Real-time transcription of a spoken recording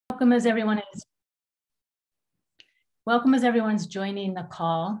Welcome as everyone's joining the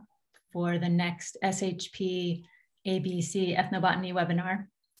call for the next SHP ABC Ethnobotany webinar.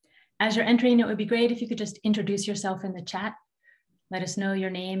 As you're entering, it would be great if you could just introduce yourself in the chat. Let us know your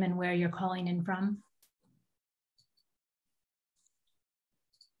name and where you're calling in from.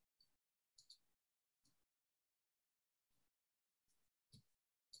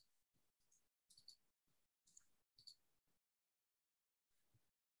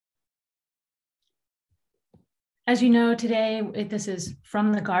 As you know, today, this is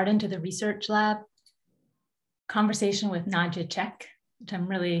From the Garden to the Research Lab, conversation with Nadja Cech, which I'm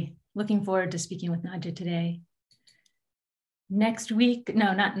really looking forward to speaking with Nadja today. Next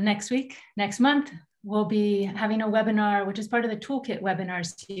month, we'll be having a webinar, which is part of the Toolkit webinar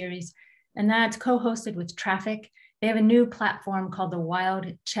series, and that's co-hosted with Traffic. They have a new platform called the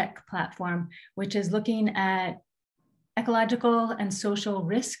Wild Check platform, which is looking at ecological and social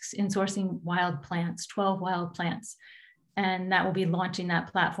risks in sourcing wild plants, 12 wild plants. And that will be launching that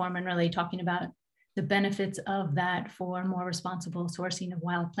platform and really talking about the benefits of that for more responsible sourcing of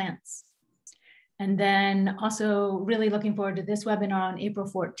wild plants. And then also really looking forward to this webinar on April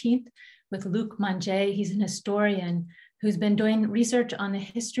 14th with Luc Manger. He's an historian who's been doing research on the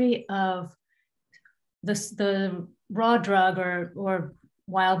history of the raw drug or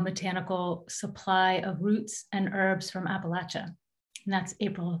wild botanical supply of roots and herbs from Appalachia. And that's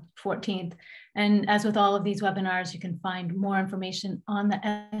April 14th. And as with all of these webinars, you can find more information on the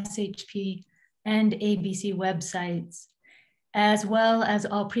SHP and ABC websites, as well as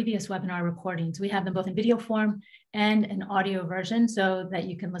all previous webinar recordings. We have them both in video form and an audio version so that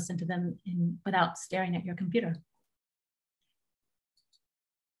you can listen to them without staring at your computer.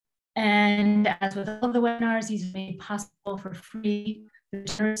 And as with all the webinars, these are made possible for free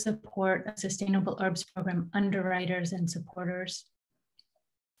to support a Sustainable Herbs Program underwriters and supporters.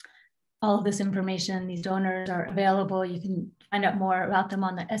 All of this information, these donors are available. You can find out more about them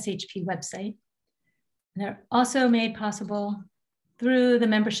on the SHP website. And they're also made possible through the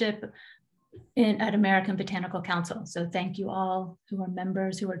membership at American Botanical Council. So thank you all who are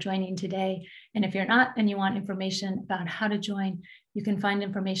members who are joining today. And if you're not and you want information about how to join, you can find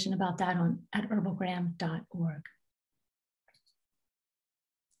information about that at herbalgram.org.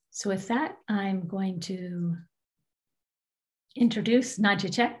 So with that, I'm going to introduce Nadja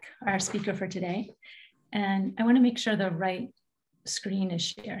Cech, our speaker for today. And I want to make sure the right screen is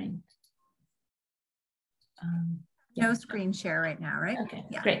sharing. Yeah. No screen share right now, right? Okay,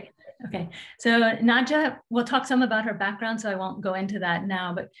 yeah. Great. Okay, so Nadja, we'll talk some about her background, so I won't go into that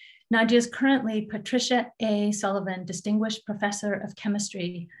now, but Nadja is currently Patricia A. Sullivan Distinguished Professor of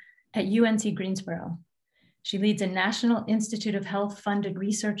Chemistry at UNC Greensboro. She leads a National Institute of Health funded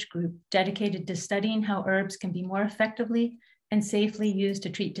research group dedicated to studying how herbs can be more effectively and safely used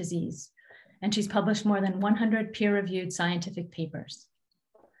to treat disease. And she's published more than 100 peer-reviewed scientific papers.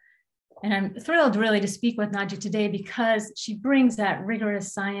 And I'm thrilled really to speak with Nadja today because she brings that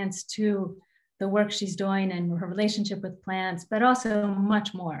rigorous science to the work she's doing and her relationship with plants, but also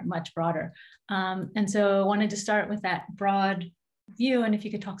much more, much broader. And so I wanted to start with that broad view. And if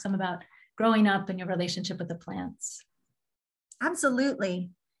you could talk some about growing up and your relationship with the plants.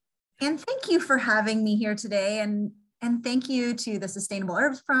 Absolutely. And thank you for having me here today. And thank you to the Sustainable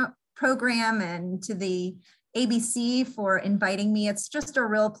Herbs Program and to the ABC for inviting me. It's just a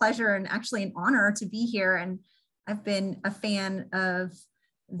real pleasure and actually an honor to be here. And I've been a fan of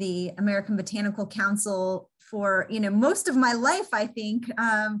the American Botanical Council for most of my life, I think,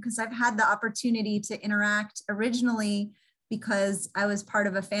 because I've had the opportunity to interact originally because I was part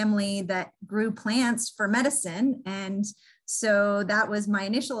of a family that grew plants for medicine. And so that was my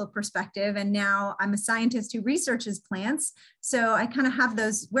initial perspective. And now I'm a scientist who researches plants. So I kind of have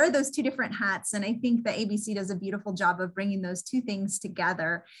wear those two different hats. And I think the ABC does a beautiful job of bringing those two things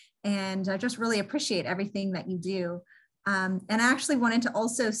together. And I just really appreciate everything that you do. And I actually wanted to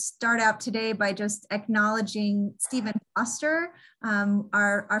also start out today by just acknowledging Stephen Foster,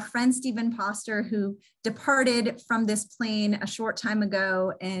 our friend Stephen Foster, who departed from this plane a short time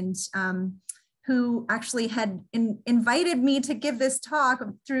ago and who actually had invited me to give this talk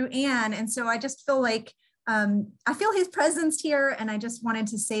through Anne. And so I just feel like I feel his presence here, and I just wanted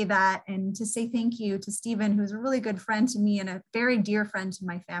to say that and to say thank you to Stephen, who's a really good friend to me and a very dear friend to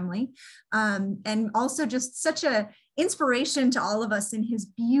my family. And also just such a inspiration to all of us in his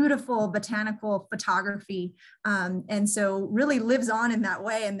beautiful botanical photography. And so really lives on in that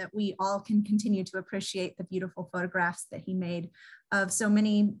way, and that we all can continue to appreciate the beautiful photographs that he made of so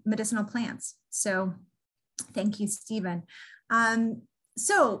many medicinal plants. So thank you, Stephen.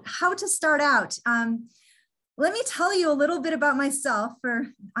 So how to start out? let me tell you a little bit about myself.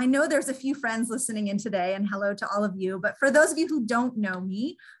 I know there's a few friends listening in today, and hello to all of you, but for those of you who don't know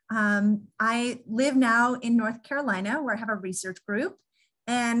me, I live now in North Carolina, where I have a research group,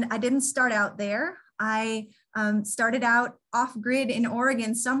 and I didn't start out there. I started out off-grid in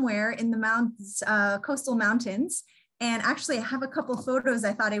Oregon, somewhere in the mountains, coastal mountains. And actually, I have a couple photos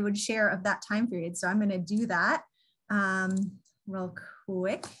I thought I would share of that time period. So I'm going to do that real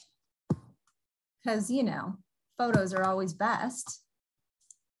quick, because, you know, photos are always best.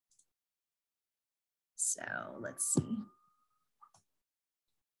 So let's see.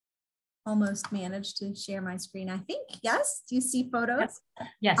 Almost managed to share my screen, I think. Yes, do you see photos?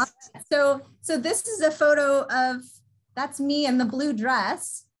 Yes. So this is a photo of, that's me in the blue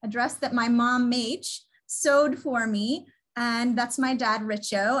dress, a dress that my mom Mach sewed for me. And that's my dad,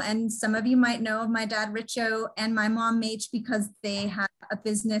 Richo. And some of you might know of my dad, Richo, and my mom, Mach, because they have a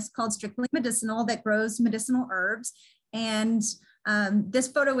business called Strictly Medicinal that grows medicinal herbs. And this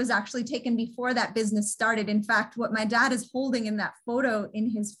photo was actually taken before that business started. In fact, what my dad is holding in that photo in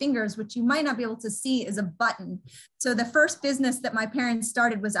his fingers, which you might not be able to see, is a button. So the first business that my parents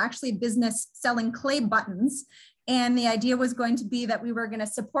started was actually a business selling clay buttons. And the idea was going to be that we were going to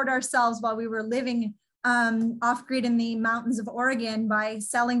support ourselves while we were living off-grid in the mountains of Oregon by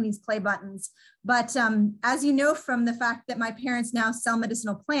selling these clay buttons. But as you know from the fact that my parents now sell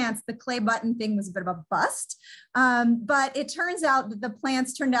medicinal plants, the clay button thing was a bit of a bust. But it turns out that the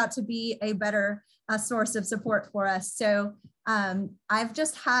plants turned out to be a better source of support for us. So I've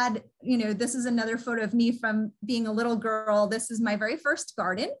just had, you know, this is another photo of me from being a little girl. This is my very first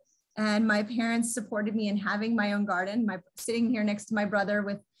garden. And my parents supported me in having my own garden. Sitting here next to my brother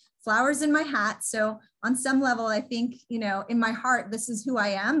with flowers in my hat. So on some level, I think, you know, in my heart, this is who I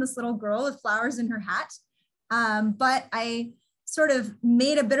am, this little girl with flowers in her hat. But I sort of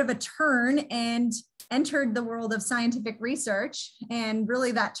made a bit of a turn and entered the world of scientific research. And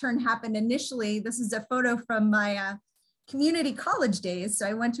really that turn happened initially. This is a photo from my community college days. So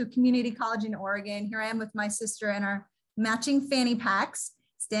I went to a community college in Oregon. Here I am with my sister and our matching fanny packs,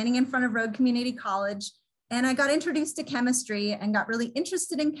 standing in front of Road Community College. And I got introduced to chemistry and got really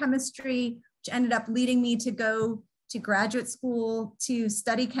interested in chemistry, which ended up leading me to go to graduate school to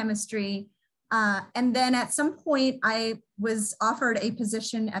study chemistry. And then at some point, I was offered a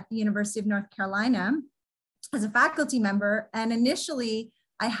position at the University of North Carolina as a faculty member. And initially,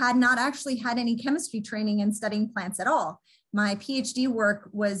 I had not actually had any chemistry training in studying plants at all. My PhD work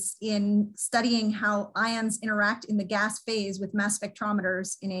was in studying how ions interact in the gas phase with mass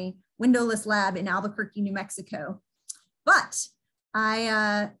spectrometers in a windowless lab in Albuquerque, New Mexico. But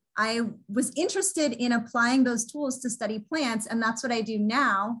I was interested in applying those tools to study plants, and that's what I do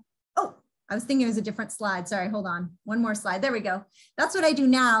now. Oh, I was thinking it was a different slide. Sorry, hold on. One more slide. There we go. That's what I do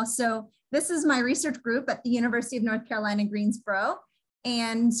now. So this is my research group at the University of North Carolina, Greensboro.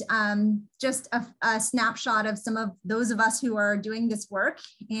 And just a snapshot of some of those of us who are doing this work.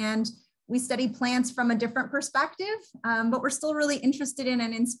 And we study plants from a different perspective, but we're still really interested in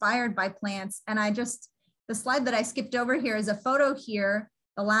and inspired by plants. And the slide that I skipped over here is a photo here.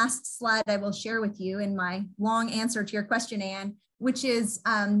 The last slide I will share with you in my long answer to your question, Anne, which is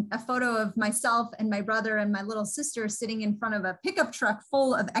a photo of myself and my brother and my little sister sitting in front of a pickup truck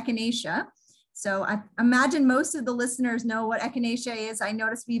full of echinacea. So I imagine most of the listeners know what echinacea is. I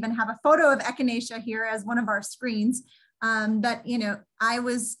noticed we even have a photo of echinacea here as one of our screens. But, you know, I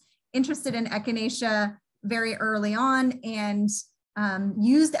was interested in echinacea very early on and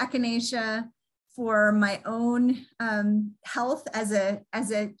used echinacea for my own health as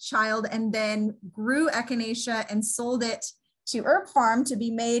a child, and then grew echinacea and sold it to Herb Farm to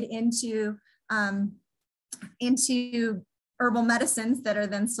be made into herbal medicines that are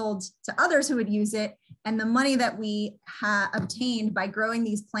then sold to others who would use it. And the money that we obtained by growing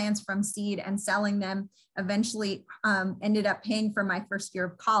these plants from seed and selling them eventually ended up paying for my first year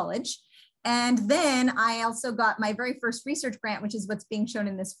of college. And then I also got my very first research grant, which is what's being shown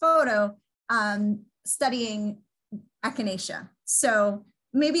in this photo, studying echinacea. So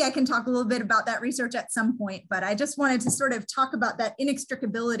maybe I can talk a little bit about that research at some point, but I just wanted to sort of talk about that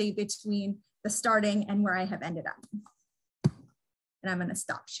inextricability between the starting and where I have ended up. And I'm going to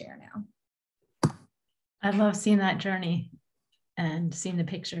stop share now. I love seeing that journey and seeing the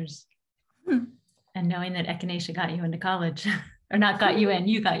pictures and knowing that echinacea got you into college, or not got you in,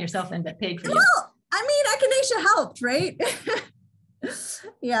 you got yourself in, but paid for you. Well, I mean, echinacea helped, right?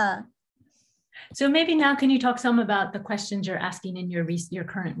 Yeah. So maybe now, can you talk some about the questions you're asking in your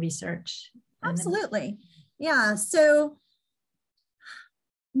current research? Absolutely. Yeah. So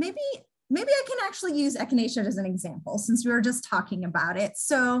maybe I can actually use echinacea as an example, since we were just talking about it.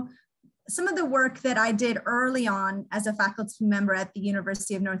 So some of the work that I did early on as a faculty member at the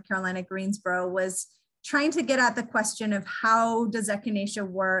University of North Carolina, Greensboro, was trying to get at the question of how does echinacea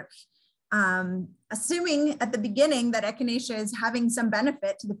work, assuming at the beginning that echinacea is having some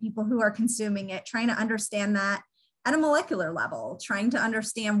benefit to the people who are consuming it, trying to understand that at a molecular level, trying to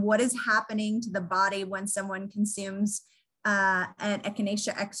understand what is happening to the body when someone consumes an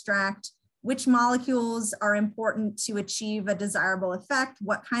echinacea extract, which molecules are important to achieve a desirable effect,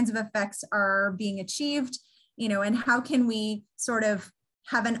 what kinds of effects are being achieved, and how can we sort of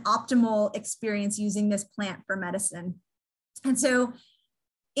have an optimal experience using this plant for medicine. And so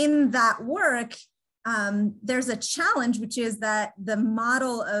in that work, there's a challenge, which is that the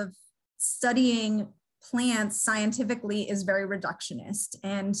model of studying plants scientifically is very reductionist.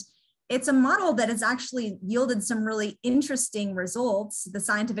 And it's a model that has actually yielded some really interesting results. The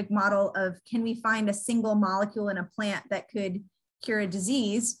scientific model of, can we find a single molecule in a plant that could cure a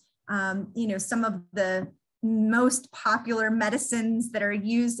disease? Some of the most popular medicines that are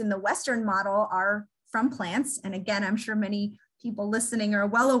used in the Western model are from plants. And again, I'm sure many people listening are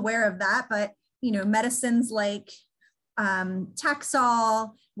well aware of that, but medicines like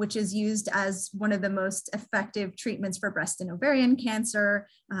Taxol, which is used as one of the most effective treatments for breast and ovarian cancer,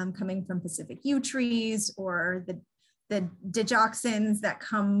 coming from Pacific yew trees, or the digoxins that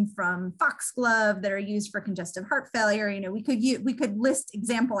come from foxglove that are used for congestive heart failure. We could list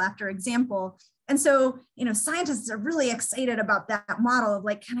example after example. And so, scientists are really excited about that model of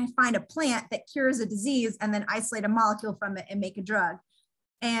like, can I find a plant that cures a disease and then isolate a molecule from it and make a drug?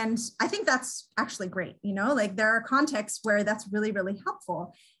 And I think that's actually great. Like there are contexts where that's really, really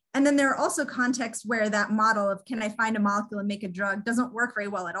helpful. And then there are also contexts where that model of, can I find a molecule and make a drug, doesn't work very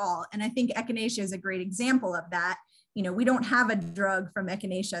well at all. And I think echinacea is a great example of that. We don't have a drug from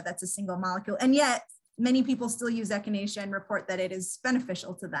echinacea that's a single molecule. And yet many people still use echinacea and report that it is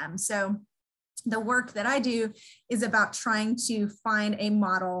beneficial to them. So the work that I do is about trying to find a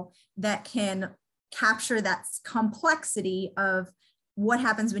model that can capture that complexity of what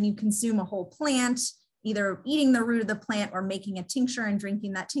happens when you consume a whole plant, either eating the root of the plant or making a tincture and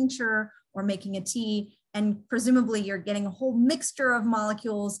drinking that tincture, or making a tea. And presumably you're getting a whole mixture of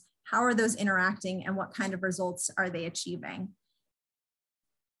molecules. How are those interacting and what kind of results are they achieving?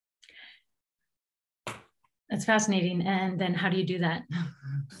 That's fascinating. And then how do you do that?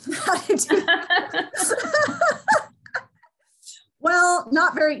 How do you do that? Well,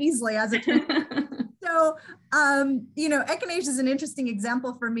 not very easily, as it turns out. So, echinacea is an interesting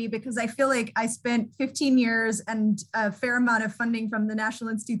example for me because I feel like I spent 15 years and a fair amount of funding from the National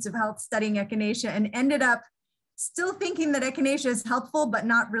Institutes of Health studying echinacea, and ended up still thinking that echinacea is helpful, but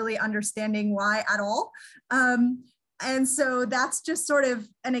not really understanding why at all. And so that's just sort of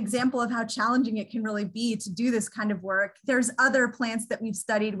an example of how challenging it can really be to do this kind of work. There's other plants that we've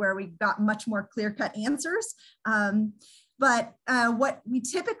studied where we got much more clear-cut answers. But what we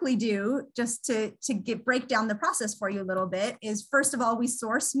typically do, just to break down the process for you a little bit, is first of all, we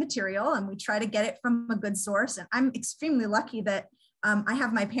source material and we try to get it from a good source. And I'm extremely lucky that I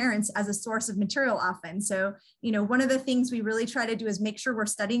have my parents as a source of material often. So, one of the things we really try to do is make sure we're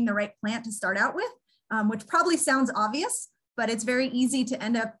studying the right plant to start out with, which probably sounds obvious, but it's very easy to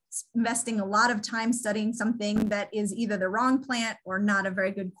end up investing a lot of time studying something that is either the wrong plant or not a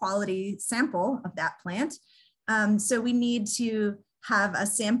very good quality sample of that plant. So we need to have a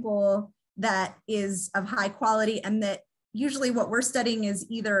sample that is of high quality, and that usually what we're studying is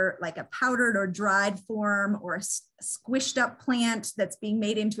either like a powdered or dried form, or a squished up plant that's being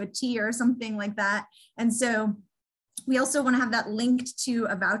made into a tea or something like that. And so we also want to have that linked to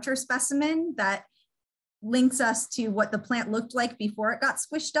a voucher specimen that links us to what the plant looked like before it got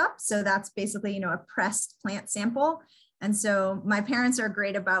squished up. So that's basically, a pressed plant sample. And so my parents are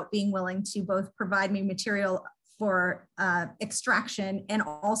great about being willing to both provide me material for extraction and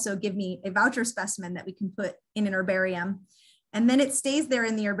also give me a voucher specimen that we can put in an herbarium. And then it stays there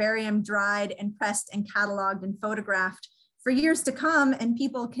in the herbarium, dried and pressed and cataloged and photographed for years to come, and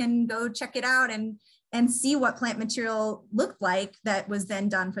people can go check it out and see what plant material looked like that was then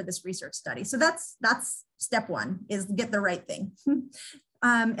done for this research study. So that's step one, is get the right thing.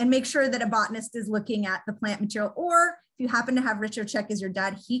 And make sure that a botanist is looking at the plant material, or if you happen to have Richard Cech as your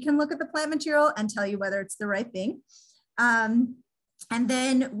dad, he can look at the plant material and tell you whether it's the right thing. And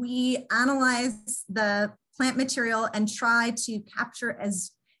then we analyze the plant material and try to capture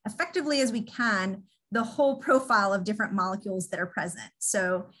as effectively as we can the whole profile of different molecules that are present.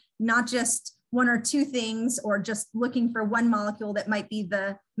 So not just one or two things, or just looking for one molecule that might be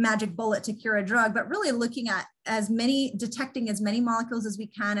the magic bullet to cure a drug, but really looking at detecting as many molecules as we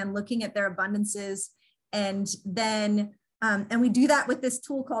can and looking at their abundances, and then And we do that with this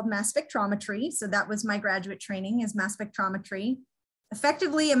tool called mass spectrometry. So that was my graduate training, is mass spectrometry.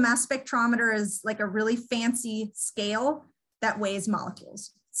 Effectively, a mass spectrometer is like a really fancy scale that weighs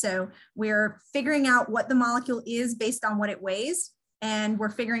molecules. So we're figuring out what the molecule is based on what it weighs, and we're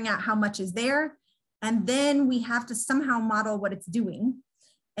figuring out how much is there. And then we have to somehow model what it's doing.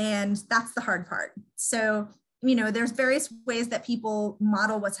 And that's the hard part. So, you know, there's various ways that people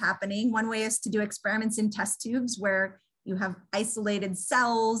model what's happening. One way is to do experiments in test tubes where you have isolated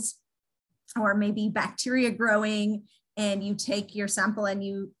cells or maybe bacteria growing, and you take your sample and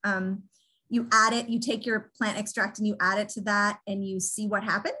you add it, you take your plant extract and you add it to that and you see what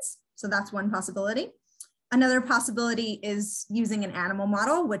happens. So that's one possibility. Another possibility is using an animal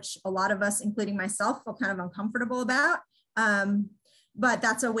model, which a lot of us, including myself, feel kind of uncomfortable about. But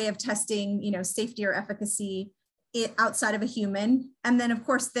that's a way of testing, you know, safety or efficacy outside of a human. And then of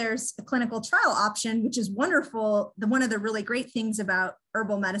course there's a clinical trial option, which is wonderful. One of the really great things about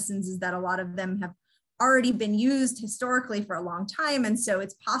herbal medicines is that a lot of them have already been used historically for a long time. And so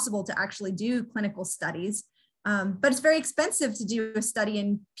it's possible to actually do clinical studies, but it's very expensive to do a study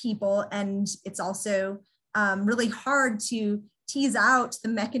in people. And it's also really hard to tease out the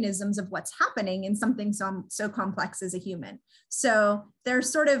mechanisms of what's happening in something so complex as a human. So there's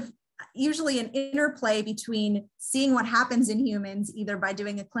sort of usually an interplay between seeing what happens in humans, either by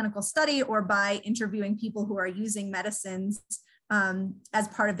doing a clinical study or by interviewing people who are using medicines as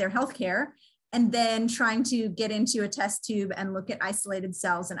part of their healthcare, and then trying to get into a test tube and look at isolated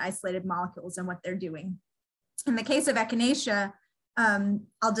cells and isolated molecules and what they're doing. In the case of echinacea,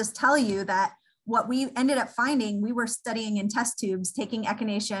 I'll just tell you that what we ended up finding, we were studying in test tubes, taking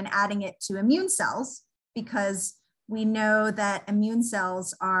echinacea and adding it to immune cells, because we know that immune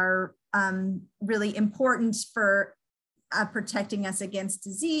cells are really important for protecting us against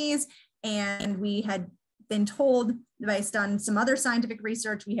disease. And we had been told, based on some other scientific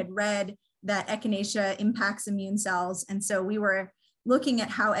research, we had read that echinacea impacts immune cells. And so we were looking at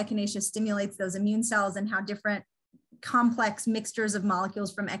how echinacea stimulates those immune cells and how different complex mixtures of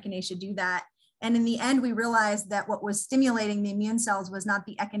molecules from echinacea do that. And in the end, we realized that what was stimulating the immune cells was not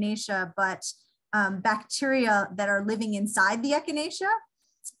the echinacea, but bacteria that are living inside the echinacea.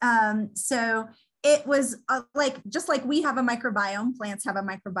 So it was just like we have a microbiome, plants have a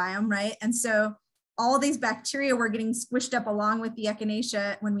microbiome, right? And so all these bacteria were getting squished up along with the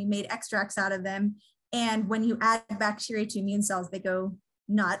echinacea when we made extracts out of them. And when you add bacteria to immune cells, they go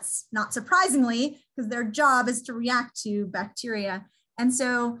nuts, not surprisingly, because their job is to react to bacteria. And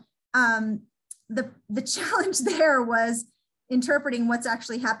so the challenge there was interpreting what's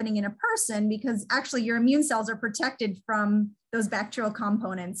actually happening in a person, because actually your immune cells are protected from those bacterial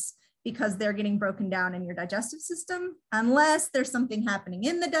components because they're getting broken down in your digestive system, unless there's something happening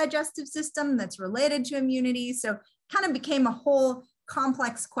in the digestive system that's related to immunity. So kind of became a whole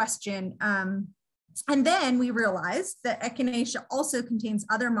complex question. And then we realized that echinacea also contains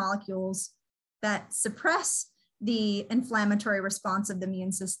other molecules that suppress the inflammatory response of the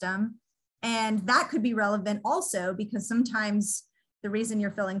immune system. And that could be relevant also, because sometimes the reason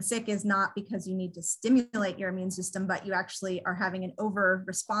you're feeling sick is not because you need to stimulate your immune system, but you actually are having an over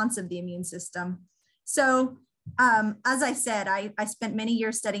response of the immune system. So as I said, I spent many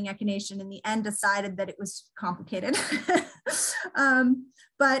years studying echinacea, and in the end decided that it was complicated.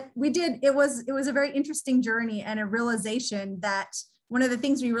 But it was a very interesting journey, and a realization that one of the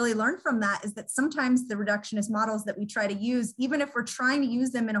things we really learned from that is that sometimes the reductionist models that we try to use, even if we're trying to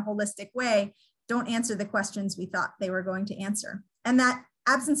use them in a holistic way, don't answer the questions we thought they were going to answer. And that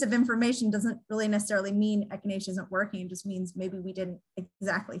absence of information doesn't really necessarily mean echinacea isn't working. It just means maybe we didn't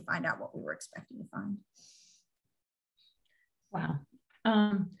exactly find out what we were expecting to find. Wow.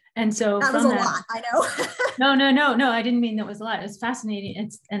 And so that was a lot, I know. No, I didn't mean that was a lot. It's fascinating.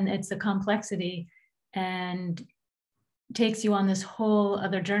 It's the complexity, and takes you on this whole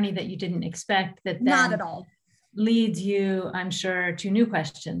other journey that you didn't expect, that then not at all leads you, I'm sure, to new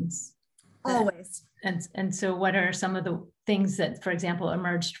questions. Always. And so what are some of the things that, for example,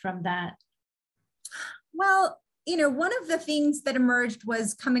 emerged from that? Well, you know, one of the things that emerged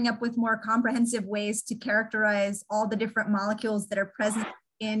was coming up with more comprehensive ways to characterize all the different molecules that are present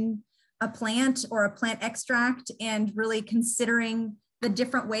in a plant or a plant extract, and really considering the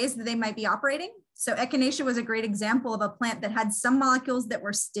different ways that they might be operating. So echinacea was a great example of a plant that had some molecules that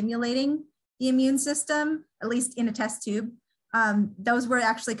were stimulating the immune system, at least in a test tube. Those were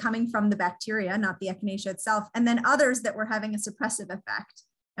actually coming from the bacteria, not the echinacea itself, and then others that were having a suppressive effect.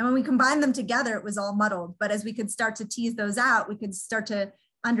 And when we combined them together, it was all muddled. But as we could start to tease those out, we could start to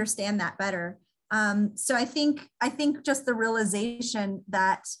understand that better. So I think just the realization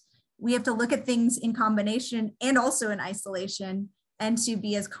that we have to look at things in combination and also in isolation, and to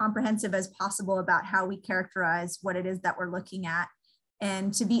be as comprehensive as possible about how we characterize what it is that we're looking at,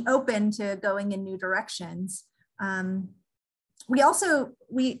 and to be open to going in new directions. I'll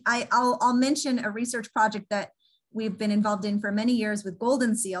mention a research project that we've been involved in for many years with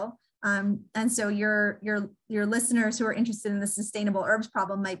golden seal. And so your listeners who are interested in the sustainable herbs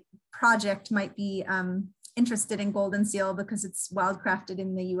project might be interested in golden seal because it's wildcrafted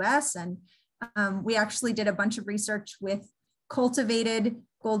in the US. And we actually did a bunch of research with cultivated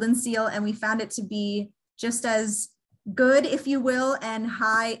golden seal, and we found it to be just as good, if you will, and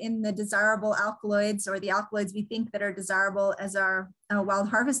high in the desirable alkaloids, or the alkaloids we think that are desirable, as our wild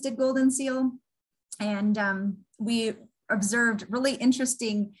harvested golden seal. And we observed really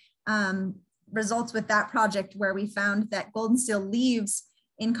interesting results with that project, where we found that golden seal leaves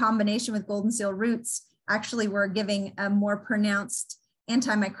in combination with golden seal roots actually were giving a more pronounced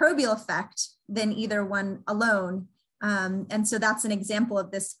antimicrobial effect than either one alone. And so that's an example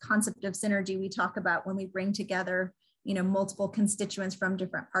of this concept of synergy we talk about when we bring together, multiple constituents from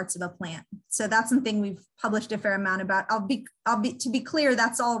different parts of a plant. So that's something we've published a fair amount about. To be clear,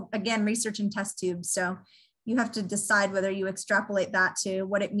 that's all, again, research in test tubes. So you have to decide whether you extrapolate that to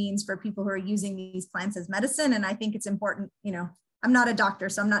what it means for people who are using these plants as medicine. And I think it's important, I'm not a doctor,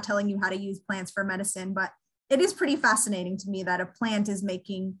 so I'm not telling you how to use plants for medicine, but it is pretty fascinating to me that a plant is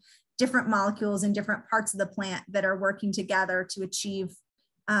making different molecules in different parts of the plant that are working together to achieve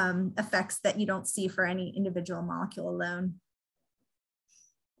effects that you don't see for any individual molecule alone.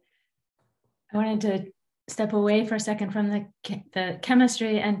 I wanted to step away for a second from the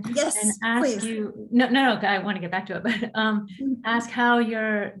chemistry and ask please. You. No, I want to get back to it, but ask how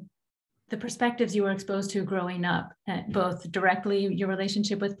the perspectives you were exposed to growing up, both directly your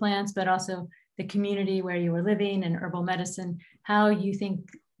relationship with plants, but also the community where you were living and herbal medicine, how you think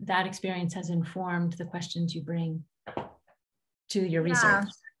that experience has informed the questions you bring to your research,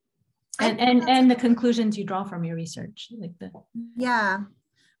 and the conclusions you draw from your research. I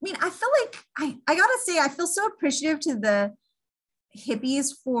feel like I gotta say, I feel so appreciative to the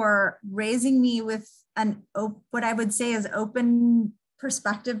hippies for raising me with what I would say is open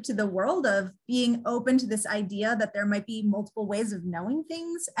perspective to the world, of being open to this idea that there might be multiple ways of knowing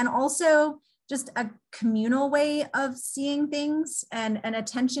things, and also just a communal way of seeing things, and an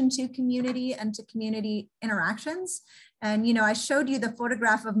attention to community and to community interactions. And, I showed you the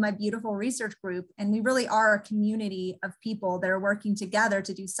photograph of my beautiful research group, and we really are a community of people that are working together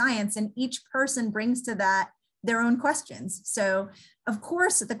to do science, and each person brings to that their own questions. So of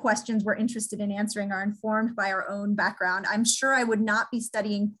course, the questions we're interested in answering are informed by our own background. I'm sure I would not be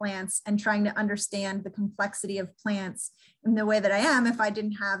studying plants and trying to understand the complexity of plants in the way that I am if I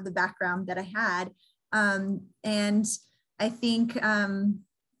didn't have the background that I had. And I think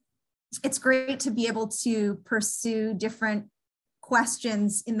it's great to be able to pursue different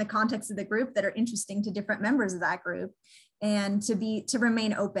questions in the context of the group that are interesting to different members of that group, and to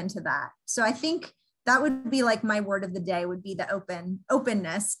remain open to that. So I think that would be like my word of the day, would be the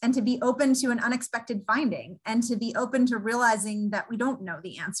openness, and to be open to an unexpected finding, and to be open to realizing that we don't know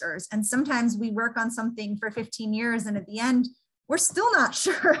the answers. And sometimes we work on something for 15 years and at the end, we're still not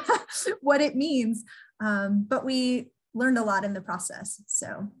sure what it means, but we learned a lot in the process.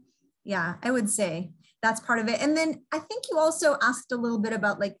 So yeah, I would say that's part of it. And then I think you also asked a little bit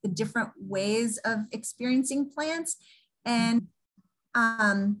about like the different ways of experiencing plants. And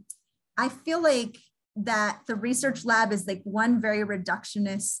I feel like that the research lab is like one very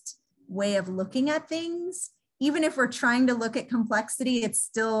reductionist way of looking at things. Even if we're trying to look at complexity, it's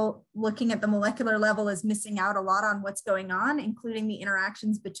still looking at the molecular level is missing out a lot on what's going on, including the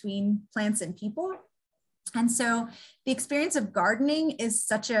interactions between plants and people. And so the experience of gardening is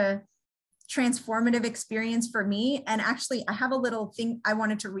such a transformative experience for me. And actually, I have a little thing I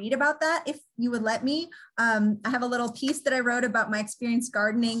wanted to read about that, if you would let me. I have a little piece that I wrote about my experience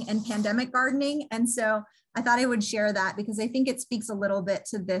gardening and pandemic gardening. And so I thought I would share that because I think it speaks a little bit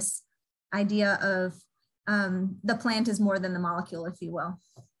to this idea of the plant is more than the molecule, if you will.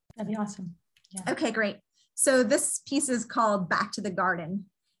 That'd be awesome. Yeah. Okay, great. So this piece is called Back to the Garden.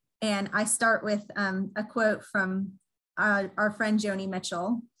 And I start with a quote from our friend Joni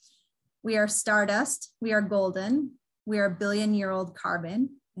Mitchell. "We are stardust, we are golden, we are billion-year-old carbon,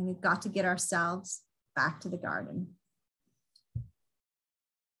 and we've got to get ourselves back to the garden."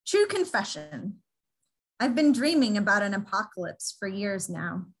 True confession. I've been dreaming about an apocalypse for years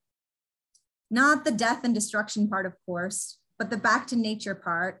now. Not the death and destruction part, of course, but the back to nature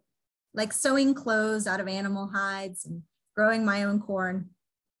part, like sewing clothes out of animal hides and growing my own corn.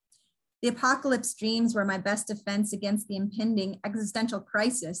 The apocalypse dreams were my best defense against the impending existential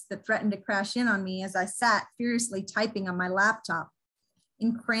crisis that threatened to crash in on me as I sat furiously typing on my laptop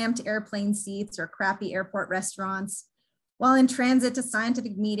in cramped airplane seats or crappy airport restaurants, while in transit to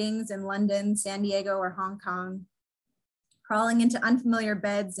scientific meetings in London, San Diego, or Hong Kong, crawling into unfamiliar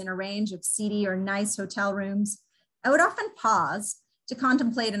beds in a range of seedy or nice hotel rooms. I would often pause to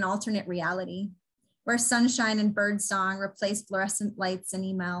contemplate an alternate reality where sunshine and birdsong replaced fluorescent lights and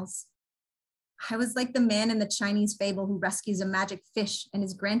emails. I was like the man in the Chinese fable who rescues a magic fish and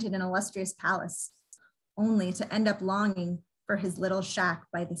is granted an illustrious palace, only to end up longing for his little shack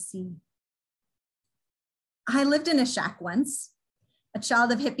by the sea. I lived in a shack once. A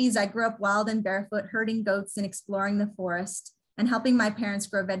child of hippies, I grew up wild and barefoot, herding goats and exploring the forest and helping my parents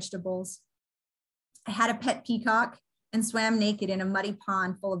grow vegetables. I had a pet peacock and swam naked in a muddy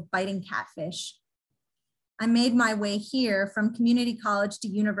pond full of biting catfish. I made my way here from community college to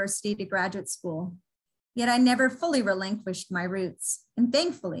university to graduate school, yet I never fully relinquished my roots. And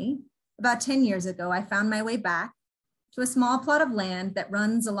thankfully, about 10 years ago, I found my way back to a small plot of land that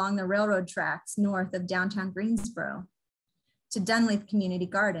runs along the railroad tracks north of downtown Greensboro, to Dunleith Community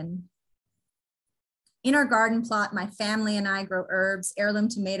Garden. In our garden plot, my family and I grow herbs, heirloom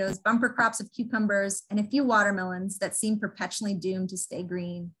tomatoes, bumper crops of cucumbers, and a few watermelons that seem perpetually doomed to stay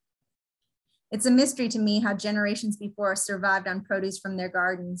green. It's a mystery to me how generations before us survived on produce from their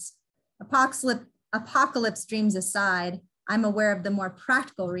gardens. Apocalypse dreams aside, I'm aware of the more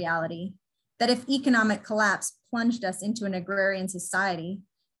practical reality that if economic collapse plunged us into an agrarian society,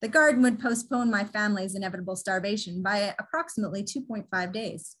 the garden would postpone my family's inevitable starvation by approximately 2.5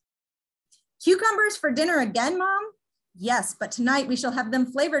 days. Cucumbers for dinner again, Mom? Yes, but tonight we shall have them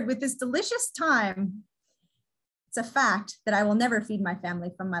flavored with this delicious thyme. It's a fact that I will never feed my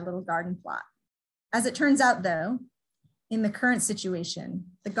family from my little garden plot. As it turns out, though, in the current situation,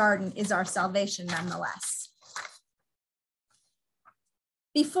 the garden is our salvation nonetheless.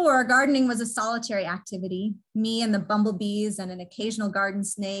 Before, gardening was a solitary activity, me and the bumblebees and an occasional garden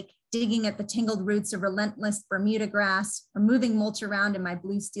snake, digging at the tangled roots of relentless Bermuda grass or moving mulch around in my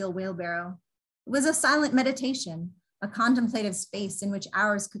blue steel wheelbarrow. It was a silent meditation, a contemplative space in which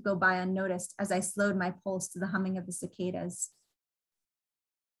hours could go by unnoticed as I slowed my pulse to the humming of the cicadas.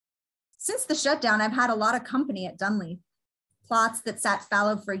 Since the shutdown, I've had a lot of company at Dunleith. Plots that sat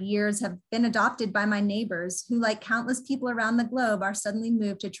fallow for years have been adopted by my neighbors who, like countless people around the globe, are suddenly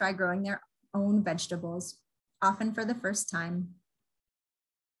moved to try growing their own vegetables, often for the first time.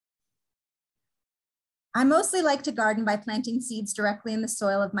 I mostly like to garden by planting seeds directly in the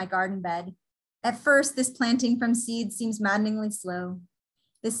soil of my garden bed. At first, this planting from seeds seems maddeningly slow.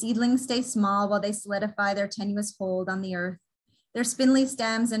 The seedlings stay small while they solidify their tenuous hold on the earth, their spindly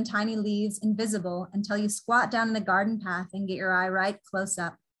stems and tiny leaves invisible until you squat down in the garden path and get your eye right close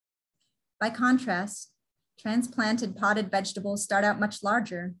up. By contrast, transplanted potted vegetables start out much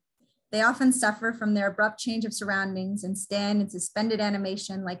larger. They often suffer from their abrupt change of surroundings and stand in suspended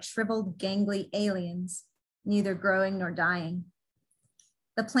animation like shriveled, gangly aliens, neither growing nor dying.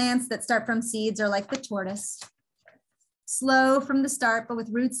 The plants that start from seeds are like the tortoise, slow from the start, but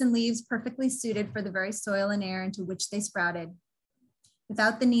with roots and leaves perfectly suited for the very soil and air into which they sprouted.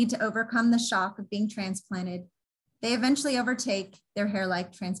 Without the need to overcome the shock of being transplanted, they eventually overtake their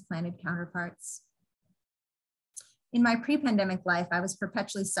hair-like transplanted counterparts. In my pre-pandemic life, I was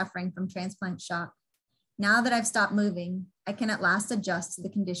perpetually suffering from transplant shock. Now that I've stopped moving, I can at last adjust to the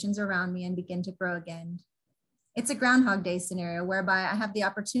conditions around me and begin to grow again. It's a Groundhog Day scenario whereby I have the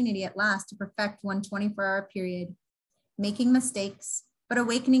opportunity at last to perfect one 24-hour period, making mistakes, but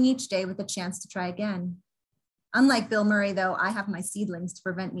awakening each day with a chance to try again. Unlike Bill Murray, though, I have my seedlings to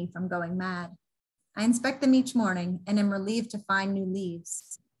prevent me from going mad. I inspect them each morning and am relieved to find new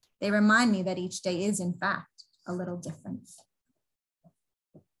leaves. They remind me that each day is, in fact, a little different.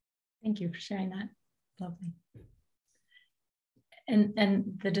 Thank you for sharing that. Lovely.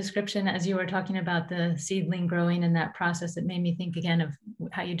 And the description, as you were talking about the seedling growing and that process, it made me think again of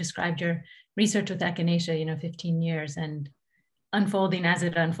how you described your research with echinacea, 15 years and unfolding as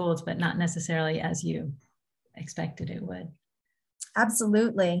it unfolds, but not necessarily as you expected it would.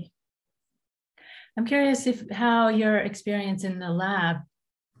 Absolutely. I'm curious how your experience in the lab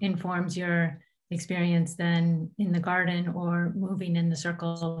informs your experience then in the garden or moving in the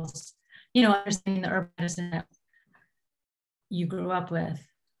circles, understanding the herb medicine that you grew up with.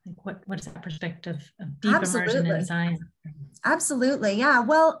 Like what is that perspective of deep immersion in science? Absolutely. Yeah.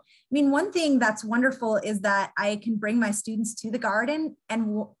 Well, one thing that's wonderful is that I can bring my students to the garden,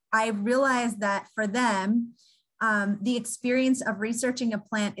 and I realize that for them, the experience of researching a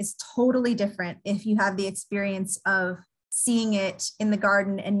plant is totally different if you have the experience of seeing it in the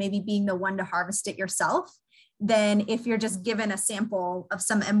garden and maybe being the one to harvest it yourself than if you're just given a sample of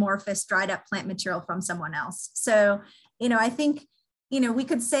some amorphous dried up plant material from someone else. So, I think, we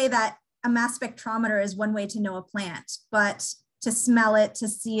could say that a mass spectrometer is one way to know a plant, but to smell it, to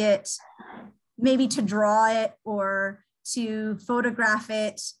see it, maybe to draw it or to photograph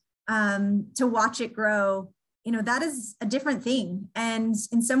it, to watch it grow, that is a different thing. And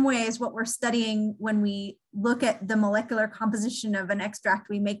in some ways, what we're studying when we look at the molecular composition of an extract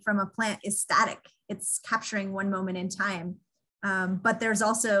we make from a plant is static. It's capturing one moment in time. But there's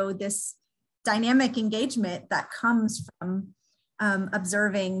also this dynamic engagement that comes from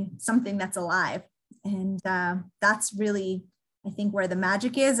observing something that's alive. And that's really, I think, where the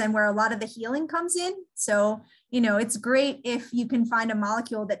magic is and where a lot of the healing comes in. So, it's great if you can find a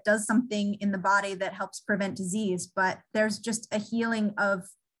molecule that does something in the body that helps prevent disease, but there's just a healing of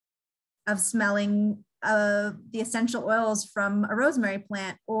smelling the essential oils from a rosemary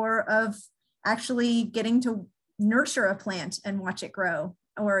plant, or of actually getting to nurture a plant and watch it grow,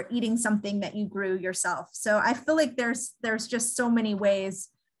 or eating something that you grew yourself. So I feel like there's just so many ways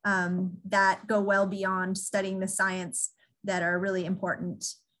that go well beyond studying the science that are really important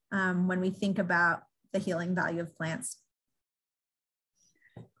when we think about the healing value of plants.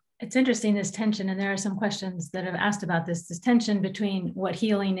 It's interesting, this tension, and there are some questions that have asked about this tension between what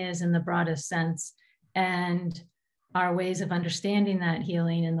healing is in the broadest sense and our ways of understanding that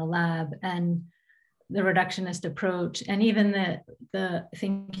healing in the lab, and the reductionist approach, and even the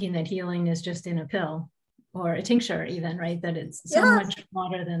thinking that healing is just in a pill or a tincture even, right? That it's so much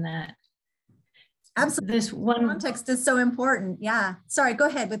broader than that. Absolutely. This one context is so important. Yeah. Sorry, go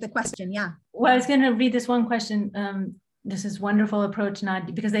ahead with the question. Yeah. Well, I was going to read this one question. This is wonderful approach,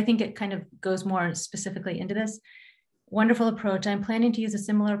 Nadja, because I think it kind of goes more specifically into this. Wonderful approach. I'm planning to use a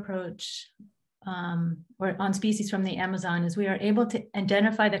similar approach or on species from the Amazon, as we are able to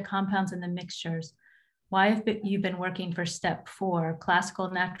identify the compounds in the mixtures. Why have you been working for step 4,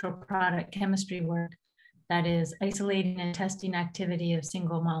 classical natural product chemistry work, that is isolating and testing activity of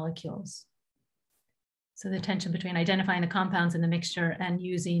single molecules? So the tension between identifying the compounds in the mixture and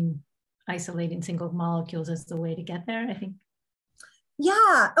using isolating single molecules as the way to get there, I think.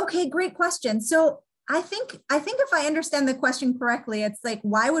 Yeah, okay, great question. So I think if I understand the question correctly, it's like,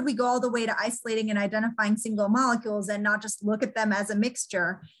 why would we go all the way to isolating and identifying single molecules and not just look at them as a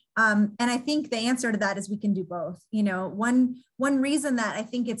mixture? And I think the answer to that is we can do both. One reason that I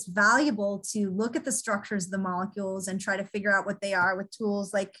think it's valuable to look at the structures of the molecules and try to figure out what they are with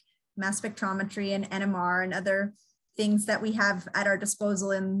tools like mass spectrometry and NMR and other things that we have at our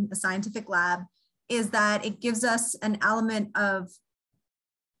disposal in the scientific lab is that it gives us an element of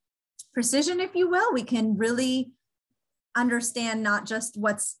precision, if you will. We can really understand not just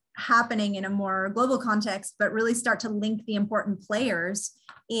what's happening in a more global context, but really start to link the important players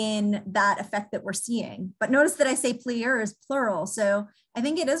in that effect that we're seeing. But notice that I say players plural. So I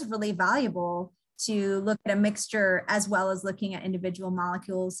think it is really valuable to look at a mixture as well as looking at individual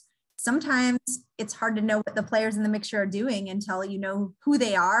molecules. Sometimes it's hard to know what the players in the mixture are doing until you know who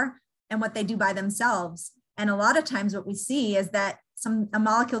they are and what they do by themselves. And a lot of times what we see is that a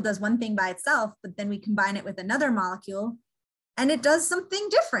molecule does one thing by itself, but then we combine it with another molecule and it does something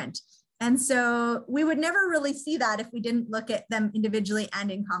different. And so we would never really see that if we didn't look at them individually and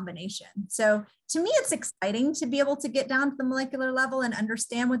in combination. So to me, it's exciting to be able to get down to the molecular level and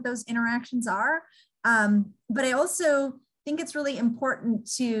understand what those interactions are. But I also think it's really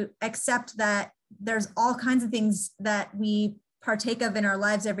important to accept that there's all kinds of things that we partake of in our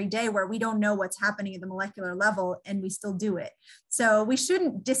lives every day where we don't know what's happening at the molecular level and we still do it. So we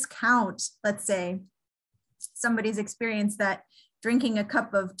shouldn't discount, let's say, somebody's experience that drinking a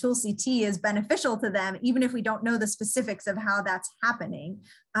cup of Tulsi tea is beneficial to them, even if we don't know the specifics of how that's happening.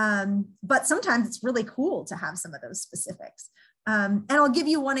 But sometimes it's really cool to have some of those specifics. And I'll give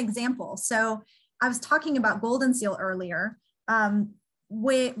you one example. So I was talking about golden seal earlier.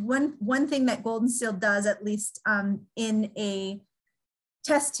 One thing that golden seal does, at least in a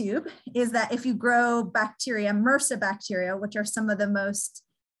test tube, is that if you grow bacteria, MRSA bacteria, which are some of the most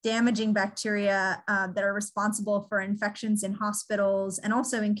damaging bacteria that are responsible for infections in hospitals and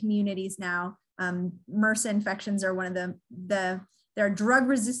also in communities now. MRSA infections are one of there are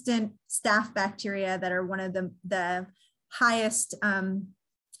drug-resistant staph bacteria that are one of the highest,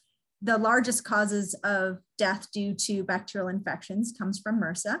 the largest causes of death due to bacterial infections comes from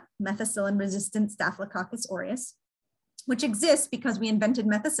MRSA, methicillin-resistant Staphylococcus aureus, which exists because we invented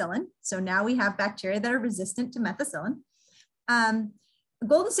methicillin. So now we have bacteria that are resistant to methicillin.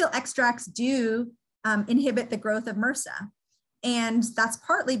 Golden seal extracts do inhibit the growth of MRSA. And that's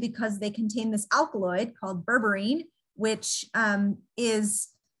partly because they contain this alkaloid called berberine, which is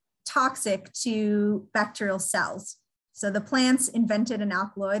toxic to bacterial cells. So the plants invented an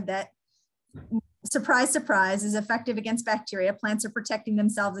alkaloid that, surprise, surprise, is effective against bacteria. Plants are protecting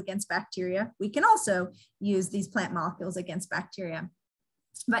themselves against bacteria. We can also use these plant molecules against bacteria.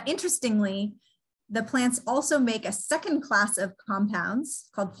 But interestingly, the plants also make a second class of compounds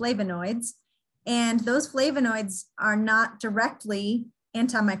called flavonoids. And those flavonoids are not directly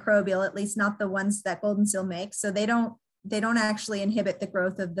antimicrobial, at least not the ones that golden seal makes. So they don't actually inhibit the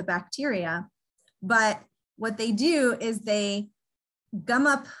growth of the bacteria. But what they do is they gum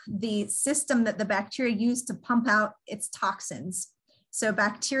up the system that the bacteria use to pump out its toxins. So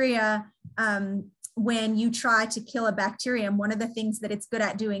bacteria, when you try to kill a bacterium, one of the things that it's good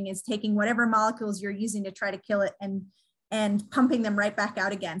at doing is taking whatever molecules you're using to try to kill it and pumping them right back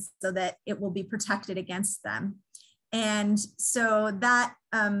out again so that it will be protected against them. And so that,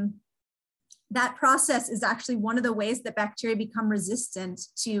 that process is actually one of the ways that bacteria become resistant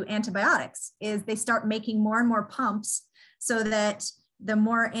to antibiotics, is they start making more and more pumps so that the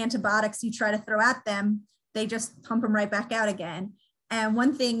more antibiotics you try to throw at them, they just pump them right back out again. And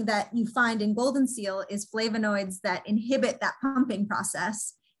one thing that you find in golden seal is flavonoids that inhibit that pumping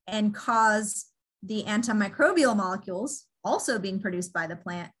process and cause the antimicrobial molecules, also being produced by the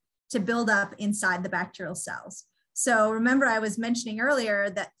plant, to build up inside the bacterial cells. So remember, I was mentioning earlier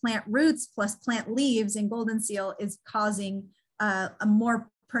that plant roots plus plant leaves in golden seal is causing a more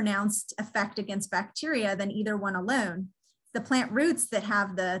pronounced effect against bacteria than either one alone. The plant roots that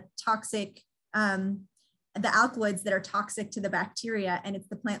have the toxic, the alkaloids that are toxic to the bacteria, and it's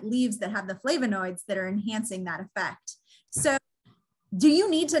the plant leaves that have the flavonoids that are enhancing that effect. So do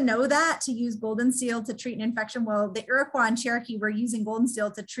you need to know that to use golden seal to treat an infection? Well, the Iroquois and Cherokee were using golden seal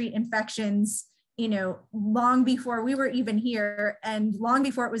to treat infections, you know, long before we were even here and long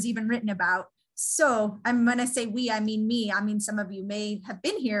before it was even written about. So when I say we, I mean me. I mean, some of you may have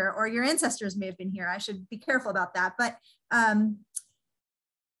been here or your ancestors may have been here. I should be careful about that. But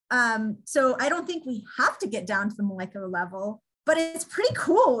so I don't think we have to get down to the molecular level, but it's pretty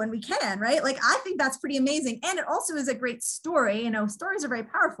cool when we can, right? Like, I think that's pretty amazing. And it also is a great story. You know, stories are very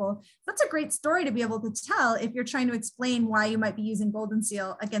powerful. That's a great story to be able to tell if you're trying to explain why you might be using golden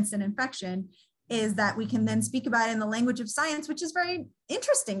seal against an infection, is that we can then speak about it in the language of science, which is very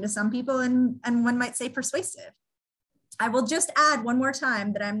interesting to some people and one might say persuasive. I will just add one more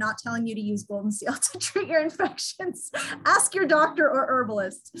time that I'm not telling you to use golden seal to treat your infections. Ask your doctor or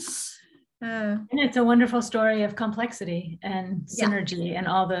herbalist. And it's a wonderful story of complexity and synergy and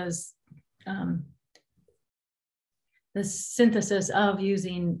all those, the synthesis of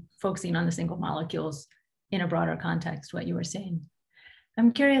focusing on the single molecules in a broader context, what you were saying.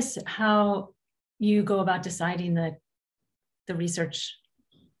 I'm curious how you go about deciding the research.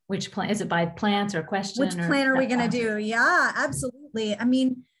 Which plant, is it by plants or question? Which plant are we going to do? Yeah, absolutely. I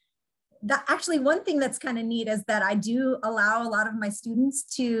mean, actually one thing that's kind of neat is that I do allow a lot of my students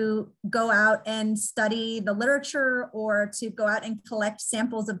to go out and study the literature or to go out and collect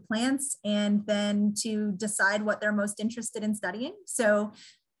samples of plants and then to decide what they're most interested in studying. So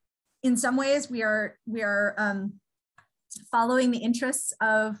in some ways we are following the interests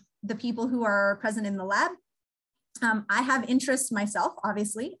of the people who are present in the lab. I have interests myself,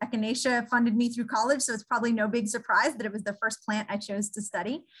 obviously. Echinacea funded me through college, so it's probably no big surprise that it was the first plant I chose to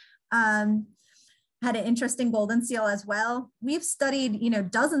study. Had an interest in golden seal as well. We've studied, you know,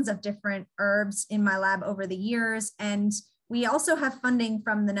 dozens of different herbs in my lab over the years, and we also have funding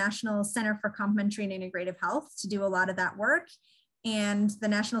from the National Center for Complementary and Integrative Health to do a lot of that work. And the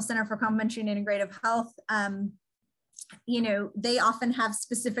National Center for Complementary and Integrative Health, you know, they often have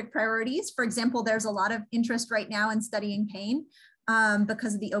specific priorities. For example, there's a lot of interest right now in studying pain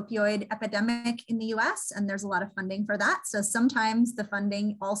because of the opioid epidemic in the US, and there's a lot of funding for that. So sometimes the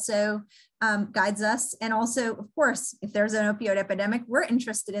funding also guides us. And also, of course, if there's an opioid epidemic, we're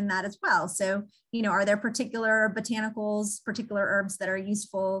interested in that as well. So, you know, are there particular botanicals, particular herbs that are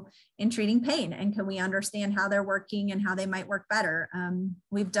useful in treating pain? And can we understand how they're working and how they might work better?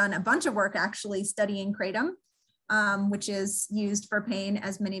 We've done a bunch of work actually studying kratom, which is used for pain,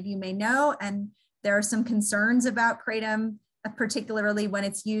 as many of you may know. And there are some concerns about kratom, particularly when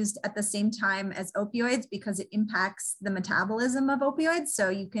it's used at the same time as opioids, because it impacts the metabolism of opioids. So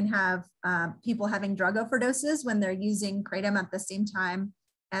you can have people having drug overdoses when they're using kratom at the same time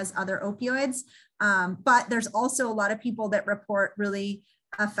as other opioids. But there's also a lot of people that report really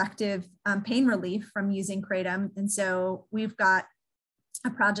effective pain relief from using kratom. And so we've got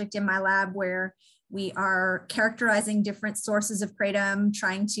a project in my lab where we are characterizing different sources of kratom,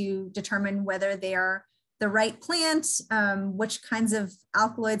 trying to determine whether they are the right plant, which kinds of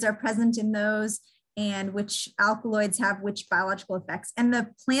alkaloids are present in those, and which alkaloids have which biological effects. And the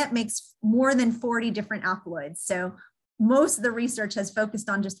plant makes more than 40 different alkaloids. So most of the research has focused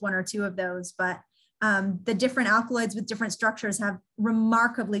on just one or two of those, but the different alkaloids with different structures have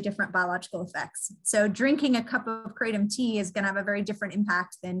remarkably different biological effects. So drinking a cup of kratom tea is going to have a very different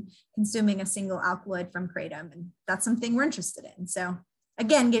impact than consuming a single alkaloid from kratom. And that's something we're interested in. So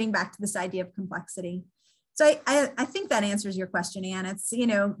again, getting back to this idea of complexity. So I think that answers your question, Anne. It's,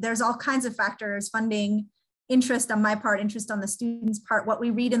 there's all kinds of factors: funding, interest on my part, interest on the students' part, what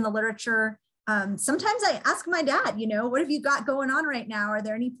we read in the literature. Sometimes I ask my dad, what have you got going on right now? Are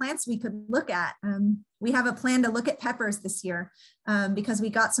there any plants we could look at? We have a plan to look at peppers this year because we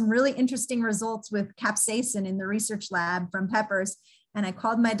got some really interesting results with capsaicin in the research lab from peppers. And I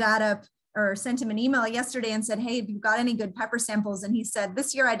called my dad up, or sent him an email yesterday and said, hey, have you got any good pepper samples? And he said,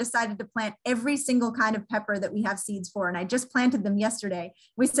 this year I decided to plant every single kind of pepper that we have seeds for. And I just planted them yesterday.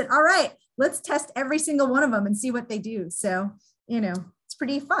 We said, all right, let's test every single one of them and see what they do. So, it's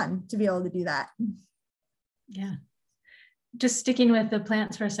pretty fun to be able to do that. Yeah. Just sticking with the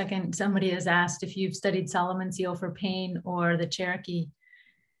plants for a second, somebody has asked if you've studied Solomon seal for pain, or the Cherokee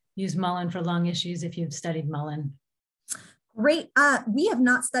use mullein for lung issues if you've studied mullein. Great. We have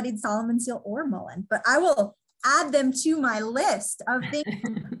not studied Solomon seal or mullein, but I will add them to my list of things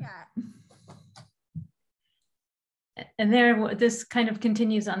to look at. And this kind of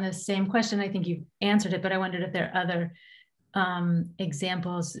continues on this same question. I think you've answered it, but I wondered if there are other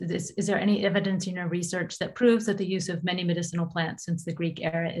examples. Is there any evidence in your research that proves that the use of many medicinal plants since the Greek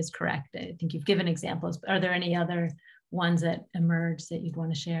era is correct? I think you've given examples, but are there any other ones that emerge that you'd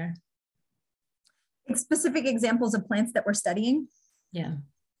want to share? Specific examples of plants that we're studying? Yeah.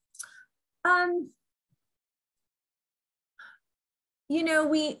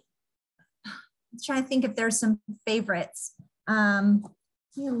 We try to think if there's some favorites. Let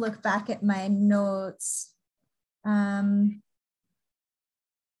me look back at my notes. I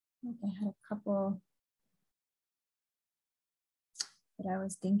had a couple that I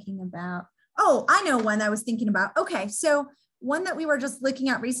was thinking about. Oh, I know one I was thinking about. Okay, so one that we were just looking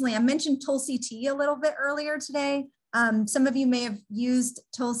at recently, I mentioned Tulsi tea a little bit earlier today. Some of you may have used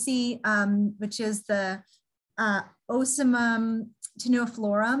Tulsi, which is the Ocimum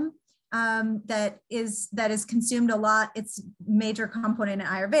tenuiflorum, that is consumed a lot. It's a major component in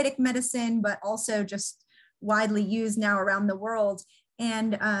Ayurvedic medicine, but also just widely used now around the world.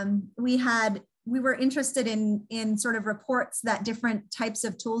 And we were interested in sort of reports that different types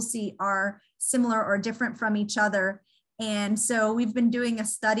of Tulsi are similar or different from each other. And so we've been doing a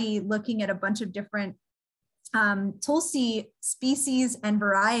study looking at a bunch of different Tulsi species and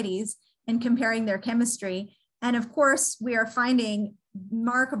varieties and comparing their chemistry. And of course, we are finding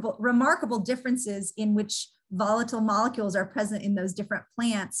remarkable differences in which volatile molecules are present in those different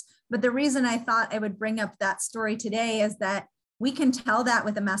plants. But the reason I thought I would bring up that story today is that we can tell that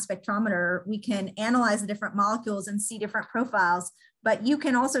with a mass spectrometer. We can analyze the different molecules and see different profiles, but you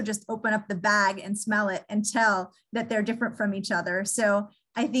can also just open up the bag and smell it and tell that they're different from each other. So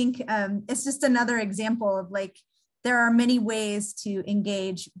I think it's just another example of there are many ways to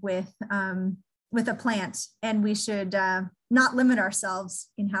engage with a plant, and we should not limit ourselves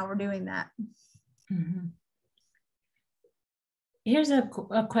in how we're doing that. Mm-hmm. Here's a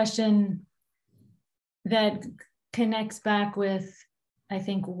question that connects back with, I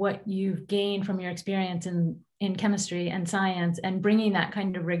think, what you've gained from your experience in chemistry and science and bringing that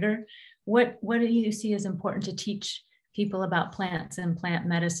kind of rigor. What do you see as important to teach people about plants and plant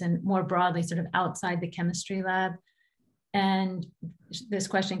medicine more broadly, sort of outside the chemistry lab? And this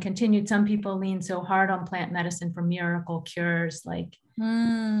question continued, some people lean so hard on plant medicine for miracle cures, like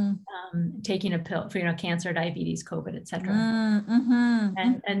taking a pill for cancer, diabetes, COVID, et cetera.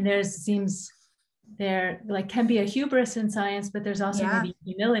 And there can be a hubris in science, but there's also maybe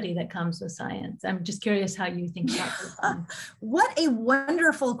humility that comes with science. I'm just curious how you think about this. What a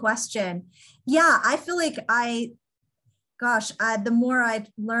wonderful question. Yeah, I feel like the more I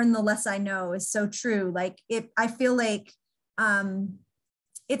learn, the less I know is so true. I feel like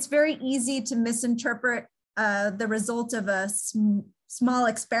it's very easy to misinterpret the result of a small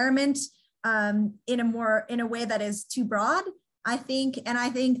experiment in a way that is too broad, I think. And I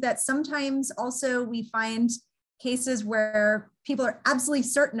think that sometimes also we find cases where people are absolutely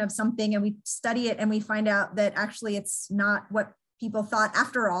certain of something and we study it and we find out that actually it's not what people thought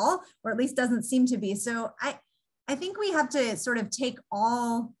after all, or at least doesn't seem to be. So I think we have to sort of take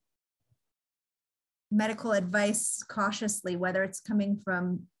all medical advice cautiously, whether it's coming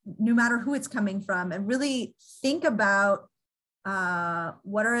from, no matter who it's coming from, and really think about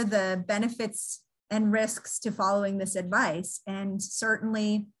what are the benefits and risks to following this advice. And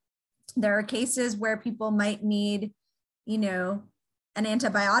certainly There are cases where people might need, you know, an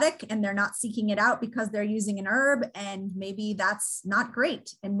antibiotic and they're not seeking it out because they're using an herb, and maybe that's not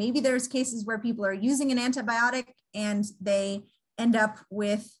great. And maybe there's cases where people are using an antibiotic and they end up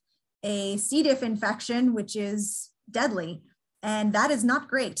with a C. diff infection, which is deadly. And that is not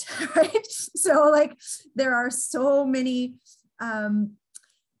great, right? So like, there are so many, I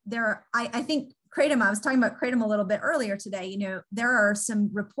think kratom, I was talking about kratom a little bit earlier today, you know, there are some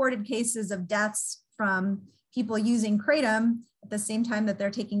reported cases of deaths from people using kratom at the same time that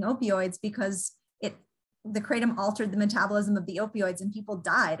they're taking opioids, because the kratom altered the metabolism of the opioids and people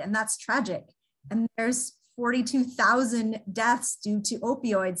died, and that's tragic. And there's 42,000 deaths due to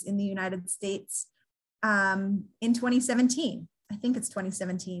opioids in the United States in 2017. I think it's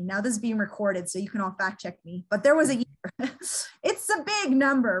 2017. Now this is being recorded, so you can all fact check me, but there was a year. It's a big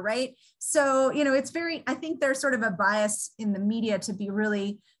number, right? So, you know, it's I think there's sort of a bias in the media to be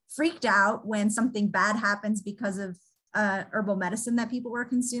really freaked out when something bad happens because of herbal medicine that people were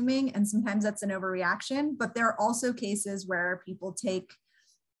consuming. And sometimes that's an overreaction, but there are also cases where people take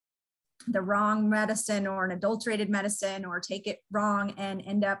the wrong medicine or an adulterated medicine or take it wrong and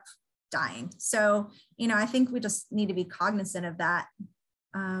end up dying. So, you know, I think we just need to be cognizant of that.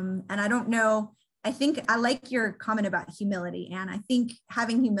 And I don't know, I think I like your comment about humility. And I think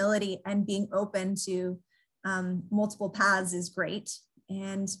having humility and being open to multiple paths is great.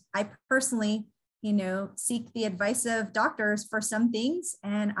 And I personally, you know, seek the advice of doctors for some things.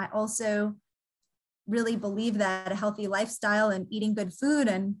 And I also really believe that a healthy lifestyle and eating good food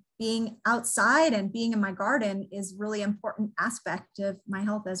and being outside and being in my garden is really important aspect of my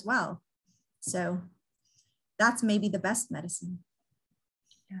health as well. So that's maybe the best medicine.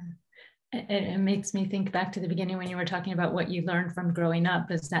 Yeah. It makes me think back to the beginning when you were talking about what you learned from growing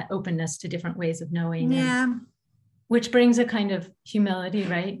up, is that openness to different ways of knowing. Yeah. Which brings a kind of humility,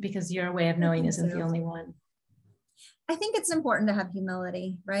 right? Because your way of knowing isn't the only one. I think it's important to have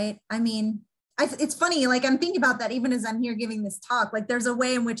humility, right? I mean, it's funny, like I'm thinking about that even as I'm here giving this talk, like there's a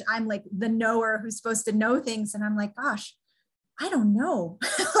way in which I'm like the knower who's supposed to know things. And I'm like, gosh, I don't know.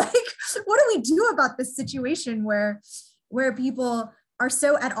 Like, what do we do about this situation where people are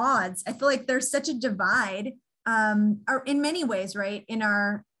so at odds? I feel like there's such a divide, or in many ways, right? In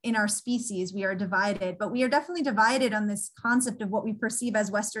our species, we are divided, but we are definitely divided on this concept of what we perceive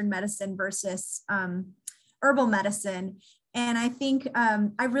as Western medicine versus herbal medicine. And I think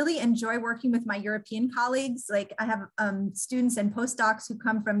I really enjoy working with my European colleagues. Like I have students and postdocs who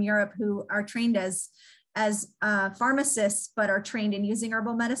come from Europe who are trained as pharmacists, but are trained in using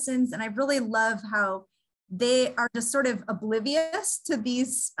herbal medicines. And I really love how they are just sort of oblivious to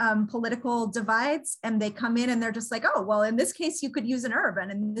these political divides. And they come in and they're just like, oh, well, in this case, you could use an herb.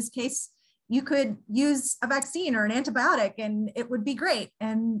 And in this case, you could use a vaccine or an antibiotic and it would be great.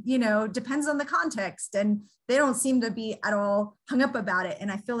 And, you know, depends on the context. And they don't seem to be at all hung up about it.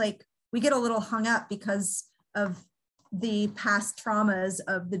 And I feel like we get a little hung up because of the past traumas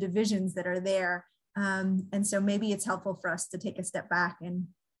of the divisions that are there. And so maybe it's helpful for us to take a step back and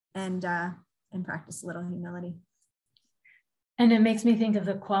practice a little humility. And it makes me think of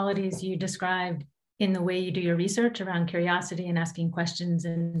the qualities you described in the way you do your research around curiosity and asking questions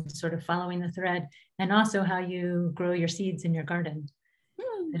and sort of following the thread, and also how you grow your seeds in your garden.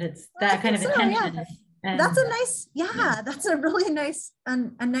 That it's that kind of attention. Yeah. And that's a nice, that's a really nice,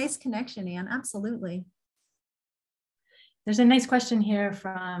 a nice connection, Anne. Absolutely. There's a nice question here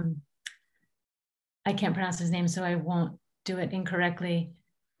from, I can't pronounce his name, so I won't do it incorrectly.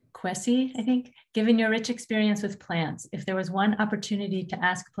 Kwesi, I think. Given your rich experience with plants, if there was one opportunity to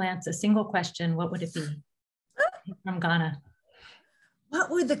ask plants a single question, what would it be? From Ghana.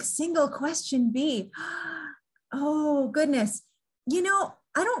 What would the single question be? Oh, goodness. You know,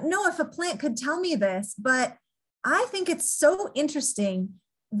 I don't know if a plant could tell me this, but I think it's so interesting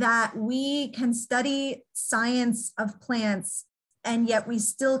that we can study science of plants and yet we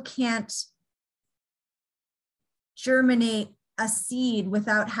still can't germinate a seed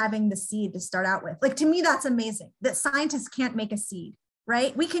without having the seed to start out with. Like, to me, that's amazing that scientists can't make a seed,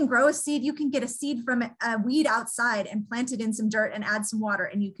 right? We can grow a seed. You can get a seed from a weed outside and plant it in some dirt and add some water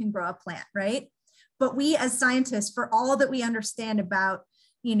and you can grow a plant, right? But we as scientists, for all that we understand about,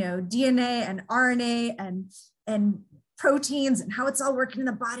 you know, DNA and RNA and proteins and how it's all working in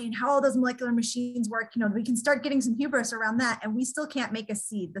the body and how all those molecular machines work, you know, we can start getting some hubris around that, and we still can't make a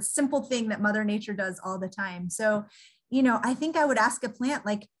seed, the simple thing that Mother Nature does all the time. So, you know, I think I would ask a plant,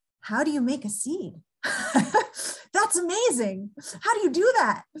 like, how do you make a seed? That's amazing. How do you do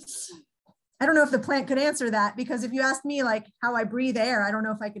that? I don't know if the plant could answer that, because if you asked me like how I breathe air, I don't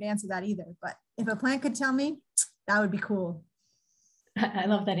know if I could answer that either. But if a plant could tell me, that would be cool. I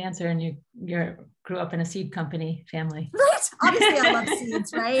love that answer. And you grew up in a seed company family. Right. Obviously, I love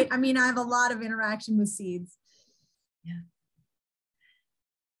seeds, right? I mean, I have a lot of interaction with seeds. Yeah.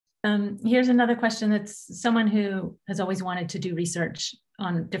 Here's another question. That's someone who has always wanted to do research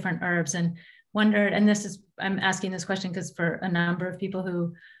on different herbs and wondered, and I'm asking this question because for a number of people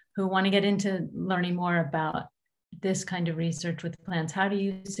who want to get into learning more about this kind of research with plants, how do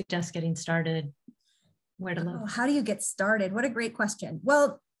you suggest getting started? Where to look? How do you get started? What a great question.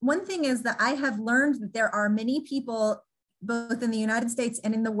 Well, one thing is that I have learned that there are many people both in the United States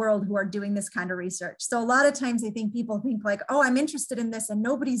and in the world who are doing this kind of research. So a lot of times I think people think like, oh, I'm interested in this and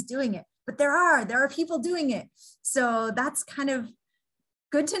nobody's doing it, but there are people doing it. So that's kind of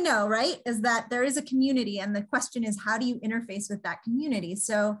good to know, right? Is that there is a community, and the question is, how do you interface with that community?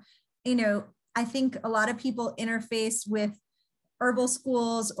 So, I think a lot of people interface with herbal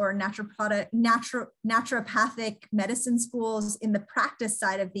schools or naturopathic medicine schools in the practice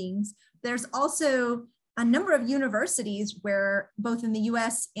side of things. There's also a number of universities where both in the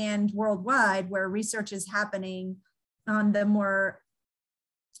US and worldwide where research is happening on the more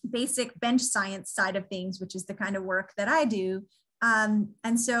basic bench science side of things, which is the kind of work that I do.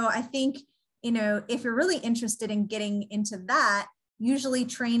 And so I think, if you're really interested in getting into that, usually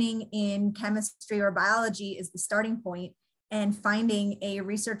training in chemistry or biology is the starting point, and finding a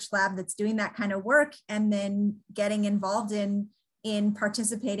research lab that's doing that kind of work and then getting involved in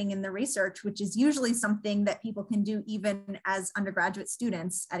participating in the research, which is usually something that people can do even as undergraduate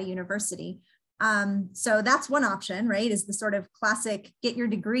students at a university. So that's one option, right? Is the sort of classic get your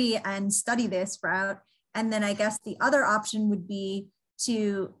degree and study this route. And then I guess the other option would be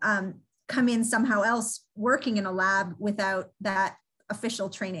to come in somehow else working in a lab without that official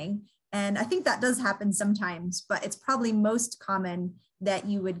training. And I think that does happen sometimes, but it's probably most common that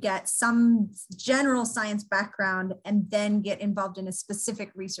you would get some general science background and then get involved in a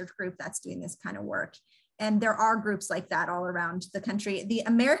specific research group that's doing this kind of work. And there are groups like that all around the country. The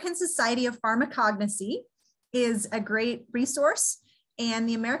American Society of Pharmacognosy is a great resource. And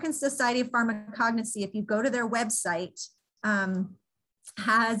the American Society of Pharmacognosy, if you go to their website,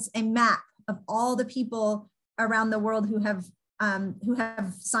 has a map of all the people around the world who have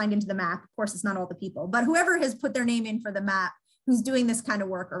signed into the map. Of course, it's not all the people, but whoever has put their name in for the map, who's doing this kind of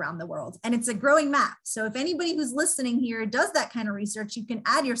work around the world. And it's a growing map. So if anybody who's listening here does that kind of research, you can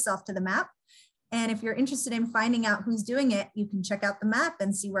add yourself to the map. And if you're interested in finding out who's doing it, you can check out the map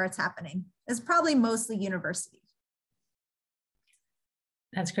and see where it's happening. It's probably mostly universities.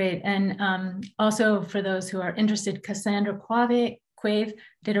 That's great. And also for those who are interested, Cassandra Quave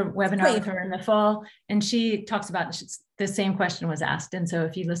did a webinar with her in the fall, and she talks about the same question was asked. And so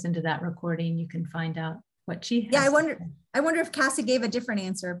if you listen to that recording, you can find out what she has. Yeah, I wonder if Cassie gave a different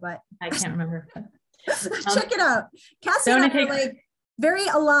answer, but I can't remember. Check it out. Cassie and I are like very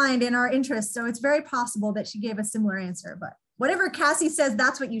aligned in our interests, so it's very possible that she gave a similar answer. But whatever Cassie says,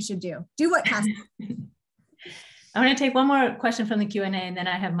 that's what you should do. Do what Cassie says. I'm going to take one more question from the Q&A, and then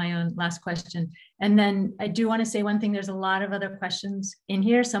I have my own last question. And then I do want to say one thing. There's a lot of other questions in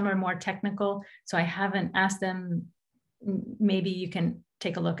here. Some are more technical, so I haven't asked them. Maybe you can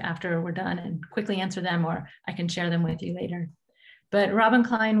take a look after we're done and quickly answer them, or I can share them with you later. But Robin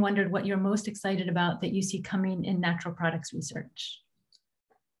Klein wondered what you're most excited about that you see coming in natural products research.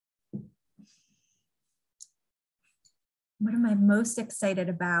 What am I most excited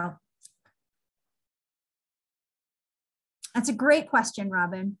about? That's a great question,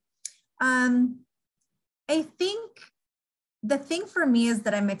 Robin. I think the thing for me is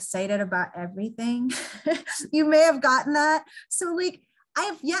that I'm excited about everything. You may have gotten that. So like, I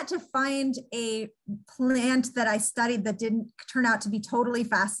have yet to find a plant that I studied that didn't turn out to be totally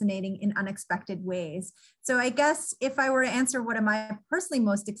fascinating in unexpected ways. So I guess if I were to answer what am I personally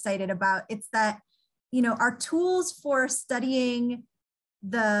most excited about, it's that, our tools for studying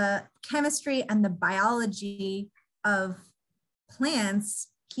the chemistry and the biology of plants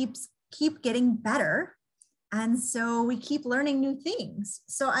keep getting better. And so we keep learning new things.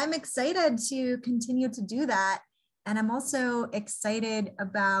 So I'm excited to continue to do that. And I'm also excited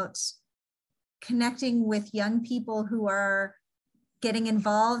about connecting with young people who are getting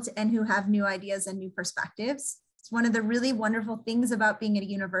involved and who have new ideas and new perspectives. It's one of the really wonderful things about being at a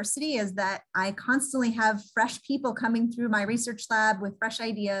university is that I constantly have fresh people coming through my research lab with fresh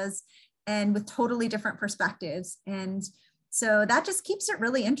ideas and with totally different perspectives. And so that just keeps it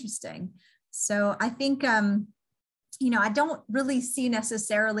really interesting. So I think, I don't really see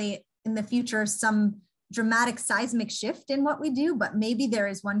necessarily in the future some dramatic seismic shift in what we do, but maybe there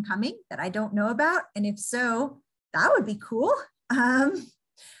is one coming that I don't know about. And if so, that would be cool.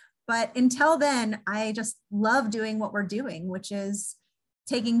 But until then, I just love doing what we're doing, which is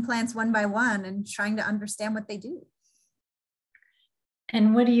taking plants one by one and trying to understand what they do.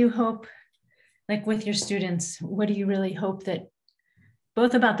 And what do you hope, like with your students, what do you really hope that,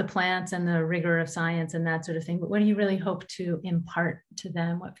 both about the plants and the rigor of science and that sort of thing, but what do you really hope to impart to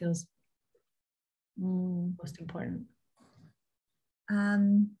them? What feels most important?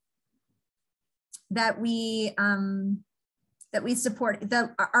 That we support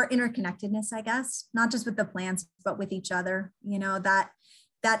our interconnectedness, I guess, not just with the plants, but with each other. You know, that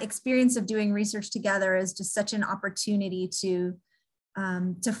experience of doing research together is just such an opportunity to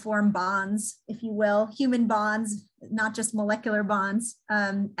form bonds, if you will, human bonds, not just molecular bonds,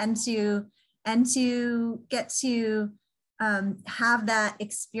 and to get to have that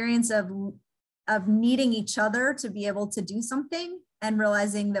experience of needing each other to be able to do something and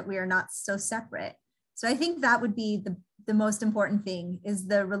realizing that we are not so separate. So I think that would be the most important thing, is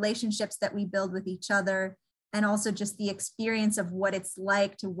the relationships that we build with each other, and also just the experience of what it's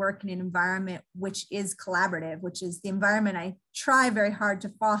like to work in an environment which is collaborative, which is the environment I try very hard to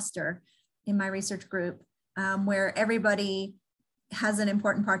foster in my research group, where everybody has an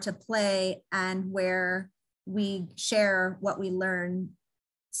important part to play and where we share what we learn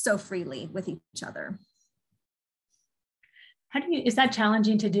so freely with each other. Is that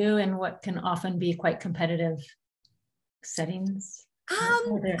challenging to do in what can often be quite competitive settings? I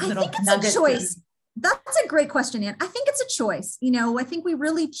think it's a choice. That's a great question, Anne. I think it's a choice. You know, I think we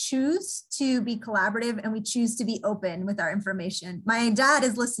really choose to be collaborative and we choose to be open with our information. My dad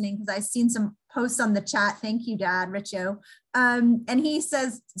is listening because I've seen some posts on the chat. Thank you, Dad, Richo. And he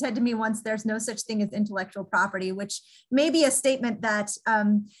said to me once, there's no such thing as intellectual property, which may be a statement that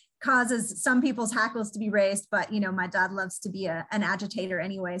causes some people's hackles to be raised, but you know, my dad loves to be an agitator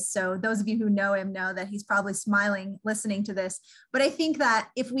anyway. So those of you who know him know that he's probably smiling listening to this. But I think that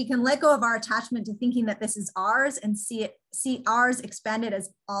if we can let go of our attachment to thinking that this is ours and see ours expanded as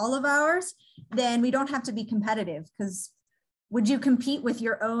all of ours, then we don't have to be competitive, because would you compete with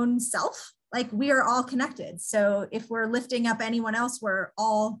your own self? Like, we are all connected. So if we're lifting up anyone else, we're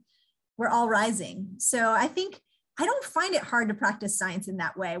all rising. So I don't find it hard to practice science in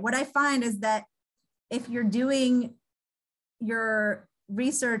that way. What I find is that if you're doing your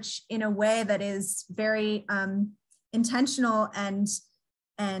research in a way that is very intentional and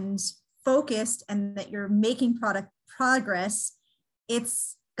focused, and that you're making progress,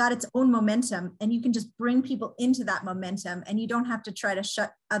 it's got its own momentum, and you can just bring people into that momentum, and you don't have to try to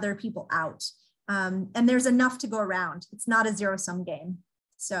shut other people out. And there's enough to go around. It's not a zero-sum game.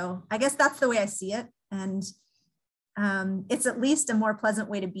 So I guess that's the way I see it. And it's at least a more pleasant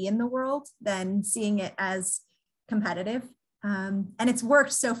way to be in the world than seeing it as competitive. And it's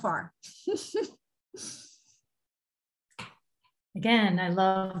worked so far. Again, I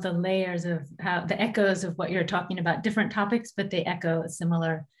love the layers of how the echoes of what you're talking about, different topics, but they echo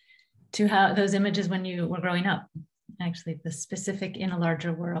similar to how those images when you were growing up, actually the specific in a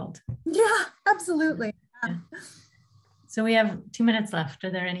larger world. Yeah, absolutely. Yeah. So we have 2 minutes left.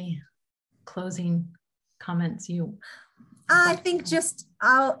 Are there any closing comments I think just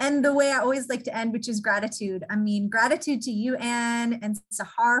I'll end the way I always like to end, which is gratitude. I mean, gratitude to you, Anne, and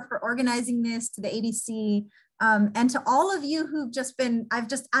Sahar for organizing this, to the ABC, and to all of you who've just been, I've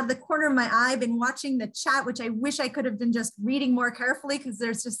just out of the corner of my eye been watching the chat, which I wish I could have been just reading more carefully, because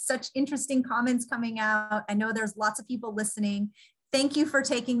there's just such interesting comments coming out. I know there's lots of people listening. Thank you for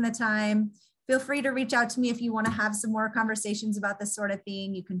taking the time. Feel free to reach out to me if you want to have some more conversations about this sort of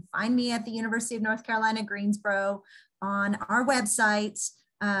thing. You can find me at the University of North Carolina, Greensboro, on our website.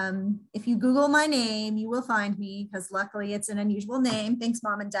 If you Google my name, you will find me, because luckily it's an unusual name. Thanks,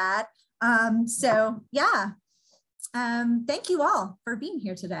 Mom and Dad. So yeah, thank you all for being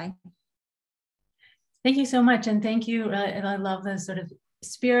here today. Thank you so much. And thank you. And I love the sort of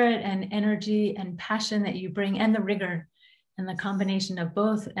spirit and energy and passion that you bring, and the rigor and the combination of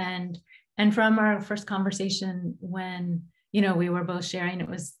both. And from our first conversation, when, you know, we were both sharing, it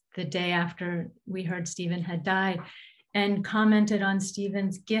was the day after we heard Stephen had died, and commented on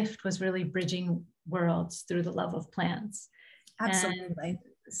Stephen's gift was really bridging worlds through the love of plants. Absolutely. And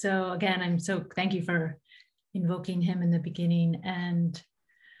so again, thank you for invoking him in the beginning, and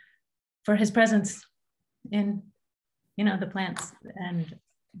for his presence in, you know, the plants and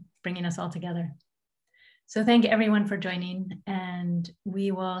bringing us all together. So thank everyone for joining, and we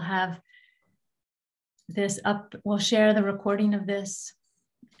will have this up. We'll share the recording of this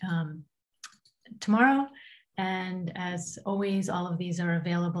tomorrow. And as always, all of these are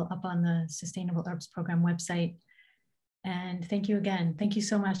available up on the Sustainable Herbs Program website. And thank you again. Thank you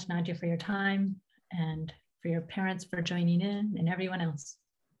so much, Nadja, for your time, and for your parents for joining in, and everyone else.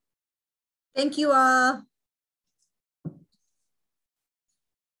 Thank you all.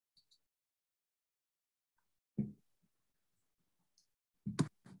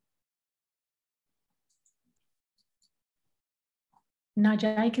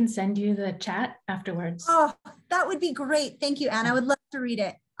 Nadja, I can send you the chat afterwards. Oh, that would be great. Thank you, Anne. I would love to read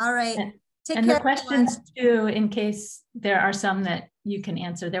it. All right. Take and care, the questions too, in case there are some that you can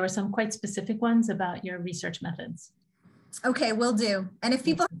answer. There were some quite specific ones about your research methods. Okay, will do. And if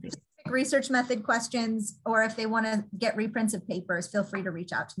people have specific research method questions, or if they want to get reprints of papers, feel free to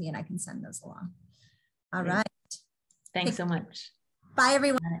reach out to me and I can send those along. All right. Thanks so much. Bye,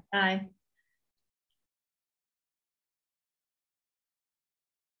 everyone. Bye.